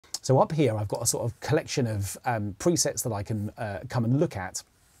So up here, I've got a sort of collection of presets that I can come and look at.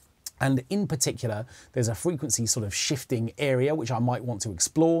 And in particular, there's a frequency sort of shifting area, which I might want to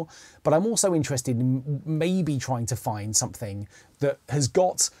explore. But I'm also interested in maybe trying to find something that has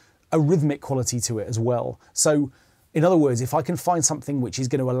got a rhythmic quality to it as well. So in other words, if I can find something which is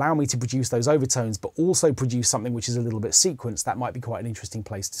going to allow me to produce those overtones, but also produce something which is a little bit sequenced, that might be quite an interesting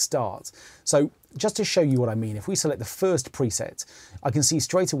place to start. So just to show you what I mean, if we select the first preset, I can see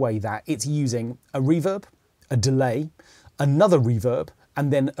straight away that it's using a reverb, a delay, another reverb,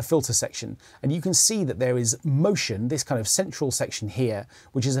 and then a filter section. And you can see that there is motion, this kind of central section here,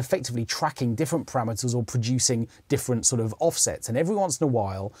 which is effectively tracking different parameters or producing different sort of offsets. And every once in a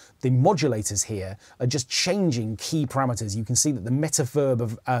while, the modulators here are just changing key parameters. You can see that the metaverb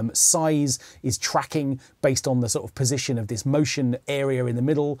of size is tracking based on the sort of position of this motion area in the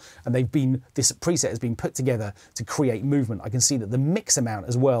middle. And this preset has been put together to create movement. I can see that the mix amount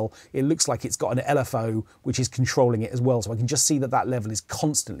as well, it looks like it's got an LFO, which is controlling it as well. So I can just see that that level is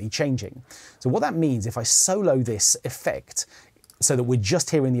constantly changing. So what that means, if I solo this effect so that we're just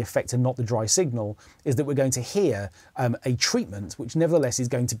hearing the effect and not the dry signal, is that we're going to hear a treatment which nevertheless is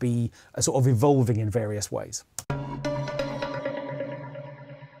going to be sort of evolving in various ways.